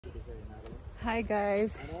Hi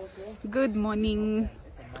guys, good morning.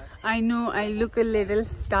 I know I look a little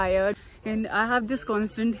tired and I have this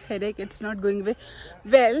constant headache. It's not going away.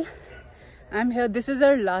 Well, I'm here. This is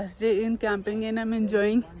our last day in camping and I'm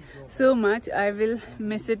enjoying so much. I will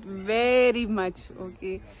miss it very much.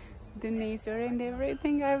 Okay, the nature and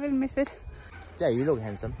everything, I will miss it. Yeah, you look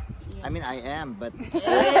handsome. I mean, I am, but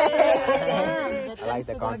I like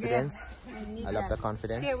the confidence. I love the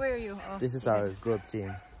confidence. Yeah, where are you? Oh. This is our group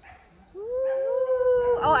team.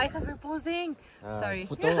 Oh, I thought we were posing. Sorry.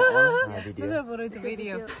 Photo or video? Photo to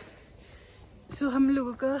video. So हम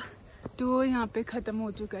लोगों का tour यहाँ पे ख़त्म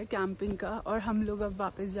हो चुका है camping का और हम लोग अब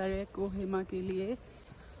वापस जा रहे हैं कोहिमा के लिए.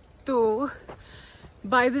 तो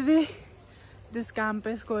by the way, this camp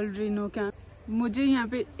is called Reno Camp. मुझे यहाँ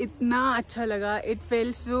पे इतना अच्छा लगा. It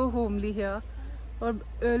felt so homely here. और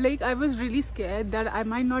like I was really scared that I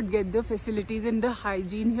might not get the facilities and the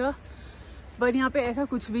hygiene here. But यहाँ पे ऐसा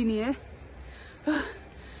कुछ भी नहीं है.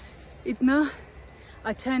 इतना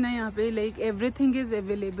अच्छा है ना यहाँ पे. Like everything is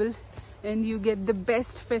available and you get the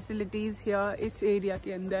best facilities here इस area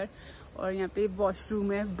के अंदर. और यहाँ पे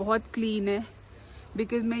washroom है, बहुत clean है.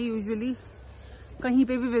 Because मैं usually कहीं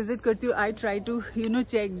पे भी visit करती हूँ, I try to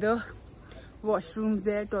check the washrooms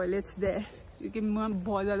there, toilets there. क्योंकि मैं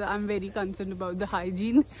बहुत ज़्यादा I'm very concerned about the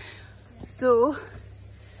hygiene. So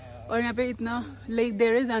और यहाँ पे इतना like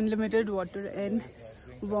there is unlimited water and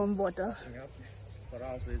warm water.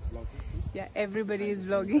 Yeah, everybody is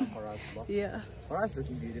vlogging. Yeah. Farah is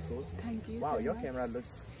looking beautiful. Thank you. Wow, so your much. camera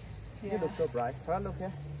looks. Yeah. You look so bright. Farah, look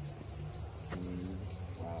here.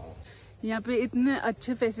 Wow. यहाँ पे इतने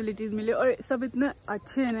अच्छे facilities मिले और सब इतने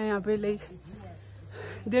अच्छे हैं ना यहाँ पे. Like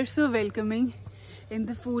they're so welcoming and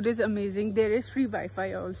the food is amazing. There is free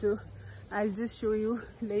Wi-Fi also. I'll just show you.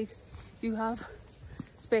 Like you have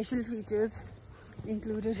special features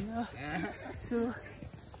included here. So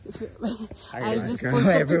I'll just post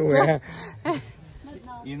everywhere.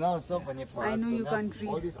 You know, it's so funny for us. I know you can't read.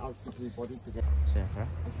 All these outfits we bought it together.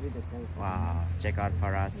 Wow, check out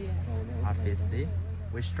Farah's outfit. See,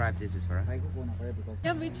 which tribe this is, Farah?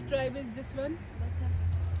 Yeah, which tribe is this one?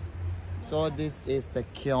 So this is the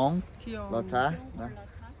Kyong, Kyong. Lota.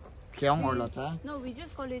 Kyong or Lota? No, we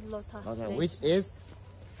just call it Lota. Lota, Like, which is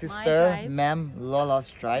Sister tribe. Ma'am Lola's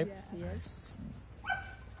tribe. yes.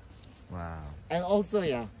 Wow. And also,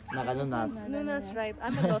 yeah, Nagaland. Nuna's tribe.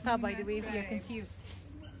 I'm a Lota, by the way, if you're confused.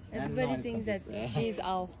 Everybody thinks that she's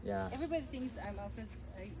Al. Yeah. Everybody thinks I'm Al.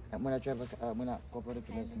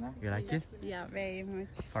 You like it? Yeah, very much.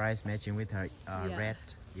 Farah is matching with her Yeah. red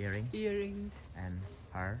earring Earrings. and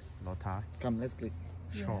her Lota. Come, let's click.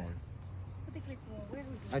 Shawl.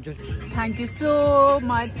 I just. Thank you so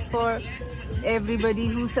much for everybody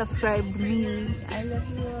who subscribed me. I love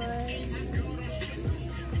you all.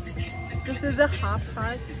 This is a half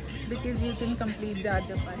part because you can complete the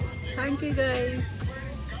other part. Thank you guys.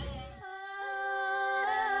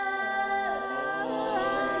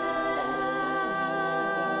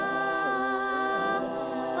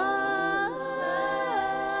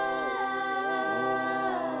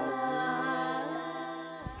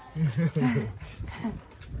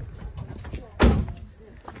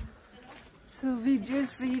 So we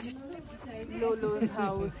just reached Lolo's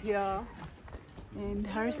house here, and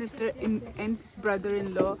her sister and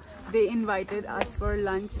brother-in-law, they invited us for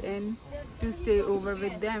lunch and to stay over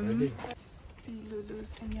with them. Lolo's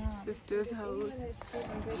sister's house.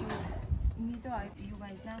 She's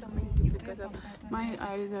coming to pick us up. My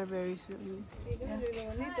eyes are very swollen.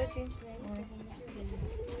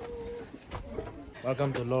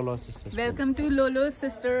 Welcome to Lolo's sister's. Welcome to Lolo's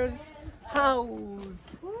sister's house.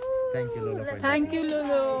 Thank you, Lolo. Thank you,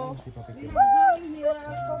 Lolo.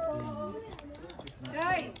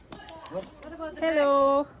 Guys, what about the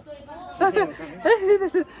Hello.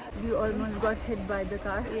 You almost got hit by the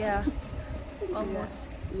car. Yeah, almost.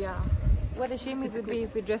 Yeah. What a shame it would be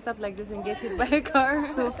if we dress up like this and get hit by a car.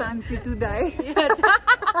 So fancy to die.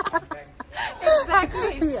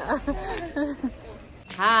 Exactly. Yeah.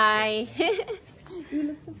 Hi. You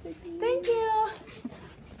look so pretty. Thank you.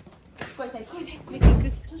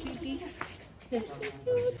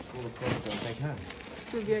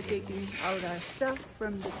 So we are taking out our stuff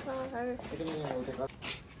from the car.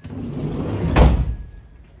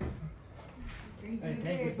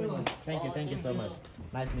 Thank you so much. Thank you so much.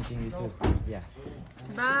 Nice meeting you too. Yeah.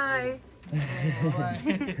 Bye.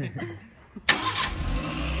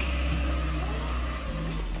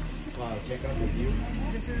 Wow, check out the view.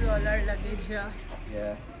 This is all our luggage here.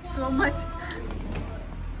 Yeah. So much.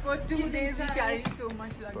 For 2 days we carried so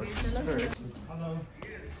much luggage. Hello. We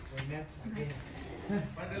met again.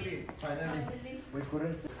 Finally. We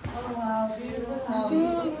couldn't see. Oh wow, beautiful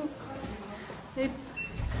house.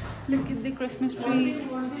 Look at the Christmas tree. We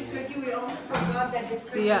almost forgot that it's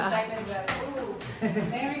Christmas time as well. Ooh,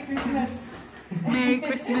 Merry Christmas. Merry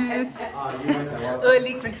Christmas. You guys are welcome.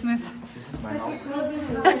 Early Christmas. This is my house. So we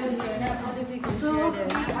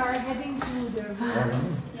are heading to the room.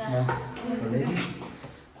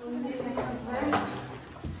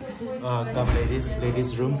 Come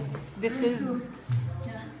ladies room. This is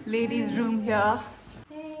ladies' room here.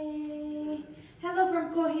 Hey, hello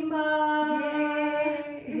from Kohima.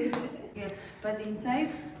 Okay, but inside,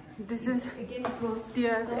 This is again close.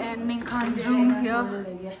 Tia's and Ninkhan's room here.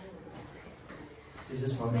 This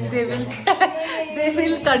is for me. They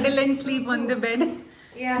will cuddle and sleep on the bed.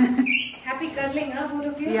 Yeah, happy cuddling, huh, both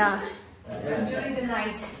of you? Yeah. Enjoy the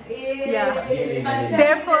night. Yeah.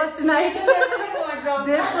 Their first night.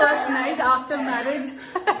 Their first night after marriage.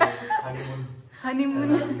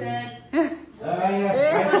 Honeymoon.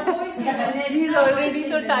 He's already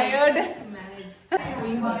so tired.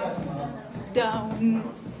 Down.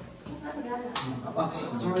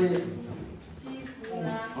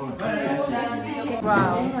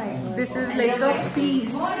 Wow. This is like a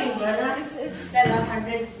feast. This is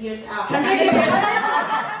 100 years out. 100 years.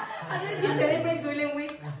 Celebrate dueling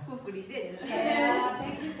with Kukuri.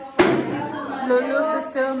 Thank you so much. Lolo's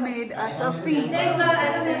sister made us a feast. I don't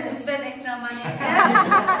have to spend extra money.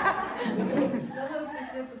 Lolo's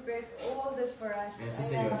sister prepared all this for us.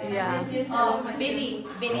 Yeah. Oh, Billy.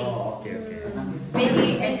 Oh, okay.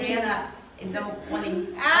 Billy and Rihanna is the one.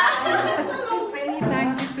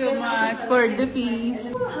 Thank you so much for the feast.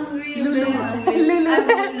 Lulu.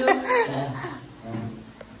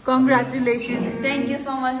 Congratulations. Thank you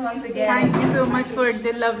so much once again. Thank you so much for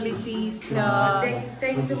the lovely feast.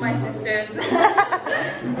 Thanks to my sisters.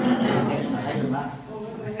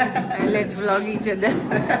 Let's vlog each other.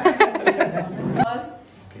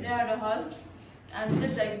 They are the host, and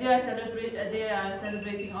just like they are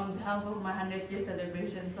celebrating on behalf of my 100th day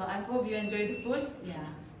celebration. So I hope you enjoy the food.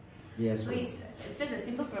 Yeah. Yes. Please, it's just a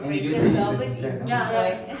simple And preparation, you so just please sister.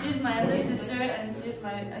 enjoy. And she's my elder sister, and he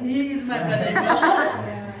is my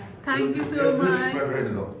brother-in-law. Thank you so much.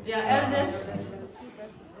 Yeah, eldest.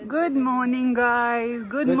 Good morning, guys.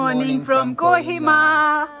 Good morning from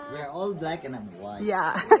Kohima. We're all black and I'm white.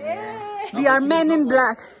 Yeah. We are men in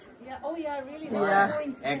black. Yeah. Oh yeah, really? Yeah.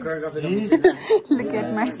 Anchor kasi Look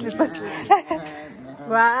at my slippers.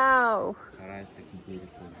 Wow.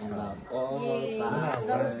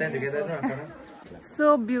 Stand together.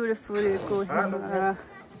 So beautiful, Kohima.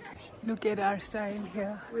 Look at our style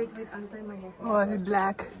here. Wait, untie my hair. All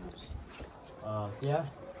black. Yeah.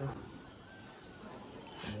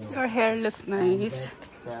 Your hair looks nice.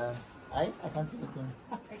 I can't see the thing.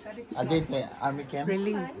 Against the army camp.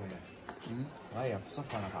 Really.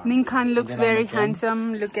 Ninkhan looks very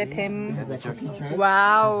handsome. Look at him.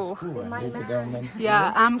 Wow. There's the government.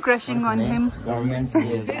 Yeah, I'm crushing on him. Government.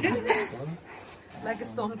 Like a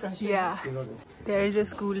stone crush. Yeah. There is a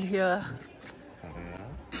school here.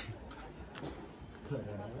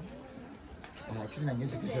 Actually,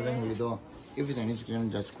 1967 we do. If it's 1967,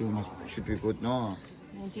 that school should be good, no?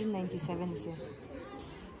 1997 is it?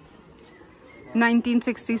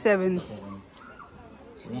 1967.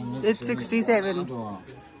 It's 67.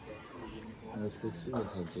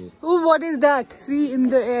 Oh, what is that? See in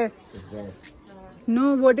the air.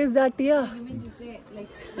 No, what is that here?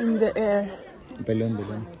 In the air. Balloon.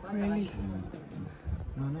 Really?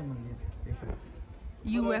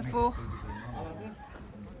 UFO.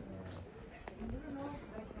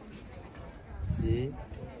 See?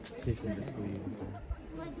 This in the school.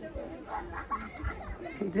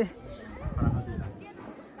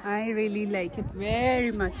 I really like it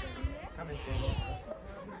very much.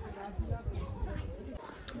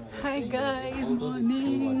 Hi guys,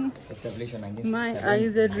 morning. My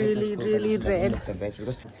eyes are really red.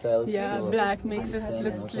 Yeah, black makes us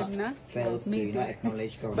look slim, na? Me too.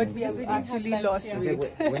 But we have actually lost weight.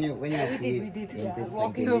 When you see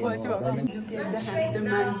So much walking. Look at the handsome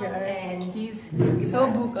man here. He's so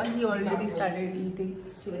bhooka, he already started eating.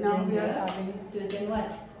 Now we are having what?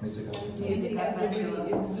 Everybody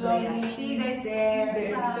is vlogging. See you guys there.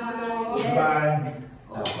 There's Lolo. Bye.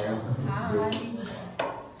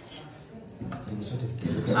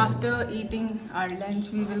 After eating our lunch,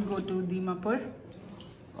 we will go to Dimapur.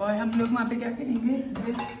 और हम लोग वहाँ पे क्या करेंगे?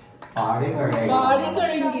 Party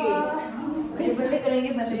करेंगे.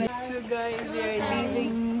 So guys, we are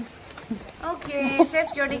leaving. Oh Okay,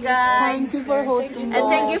 safe journey, guys. Thank you for hosting. And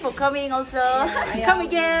thank you for coming also. Come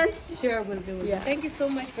again. Sure, we'll do it. Thank you so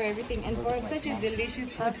much for everything and for such a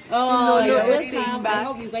delicious food. Oh, you're you're staying welcome. back. I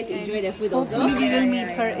hope you guys enjoy the food also. Hopefully we will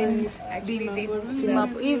meet her in Dimapur.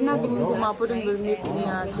 If not Dimapur, then we'll meet in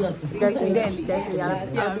Delhi.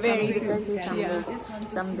 yeah, very soon. Yeah.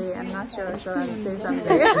 Someday, I'm not sure, so I'll say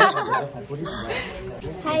someday.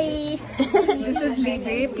 Hi. This is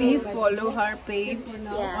Libe. Please follow her page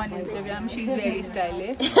on Instagram. She's very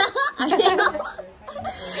stylish.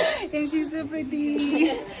 And she's so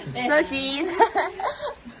pretty. So she's.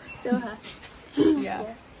 So Yeah.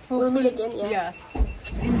 we'll meet again. Yeah.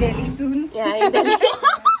 In Delhi soon. Yeah, in Delhi.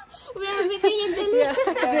 We are meeting in Delhi. Yeah,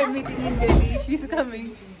 we're meeting in Delhi. She's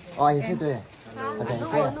coming. Oh, is it there? Okay, I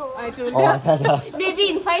told Oh, her. that's all. Maybe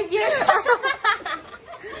in 5 years.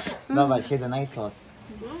 No, but she's a nice horse.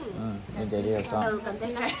 In Delhi or I town. will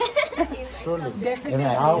contact her. Surely. Definitely.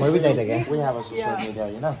 Maybe later. We have a social media,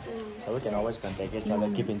 you know, so we can always contact each other,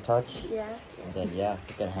 keep in touch, Yes. and then we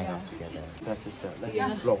can hang out together. That's sister. Let me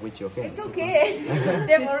vlog with you, okay? It's Okay.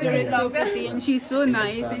 Sister is so pretty and she's so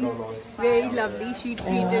nice and very lovely. She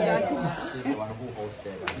treated us. She's the one who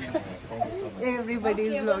hosted. Thank you so much. Everybody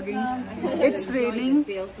is vlogging. It's raining.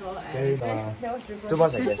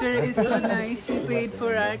 Sister is so nice. She paid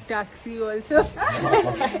for our taxi also.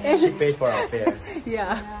 She paid for our fare.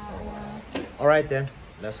 Yeah. All right then,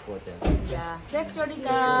 let's go then. Yeah. Safe journey,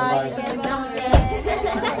 guys. And come again.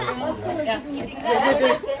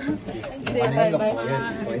 Say bye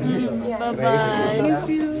bye. Miss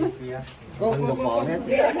you.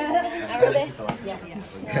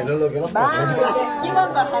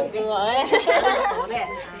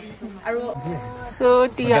 So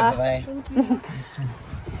Tia. Bye.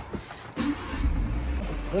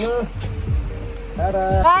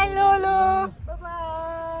 Bye Lolo.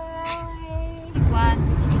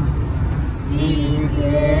 See you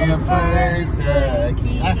first.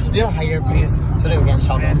 Little higher, please, so that we can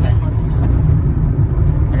shout at that.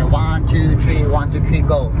 Okay, 1, 2, 3, 1, 2, 3,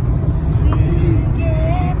 go. See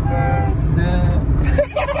you first.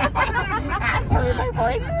 Sorry, my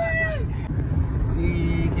voice.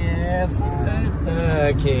 Seek ye first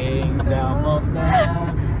the kingdom of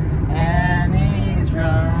God and His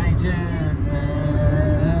righteousness,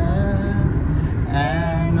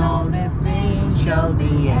 and all these things shall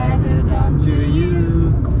be added unto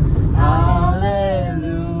you.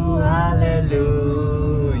 Hallelujah,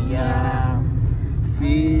 hallelujah.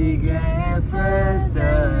 Seek ye first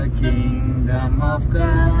the kingdom of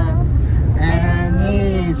God and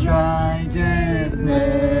His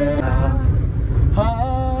righteousness.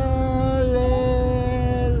 Hallelujah,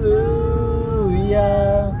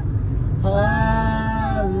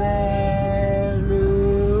 hallelujah,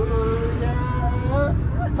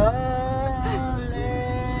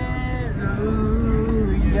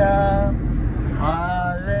 hallelujah,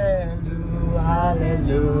 hallelujah,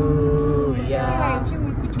 hallelujah.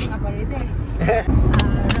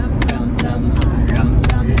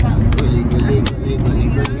 Guli, guli, guli, guli,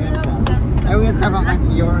 guli. I will have a mic.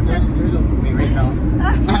 You're going to look at me right now.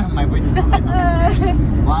 My voice is not right now.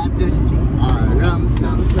 1, 2, 3. Ram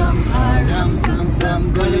sam sam, ram sam sam,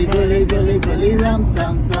 guli guli guli guli, ram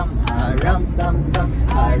sam sam, ram sam sam,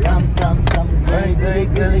 ram sam sam, guli guli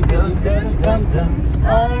guli guli guli, ram sam,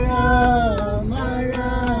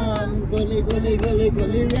 ram guli guli guli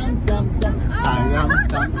guli, ram sam sam, ram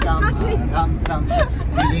sam sam, ram sam,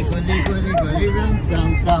 guli guli guli guli, ram sam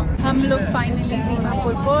sam. हम लोग finally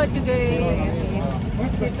Dimapur पहुंच गए.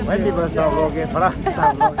 When people start vlogging, Farah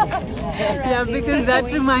start vlogging. Yeah, because that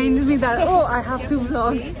reminds me that I have to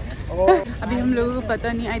vlog. अभी हम लोगों को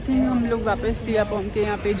पता नहीं. I think हम लोग वापस टिया पॉम के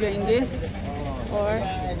यहाँ पे जाएंगे. और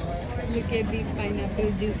look at these pineapple,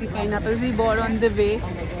 juicy pineapples we bought on the way.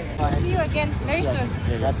 See you again very soon.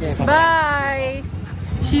 Bye.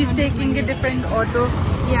 She's taking a different auto.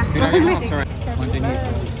 Yeah.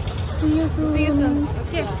 See you soon. See you soon.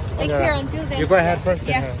 Okay. Take care until then. You go ahead first.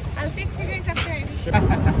 Yeah. I'll text you guys after.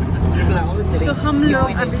 तो हम लोग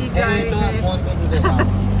अभी जा रहे हैं.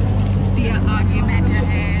 टिया आगे बैठा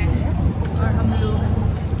है और हम लोग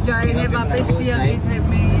जा रहे हैं वापस टिया के घर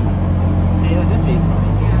में. See, just these.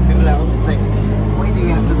 People are always like, why do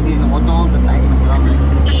you have to see an auto all the time?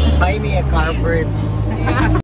 Buy me a car first. Yeah.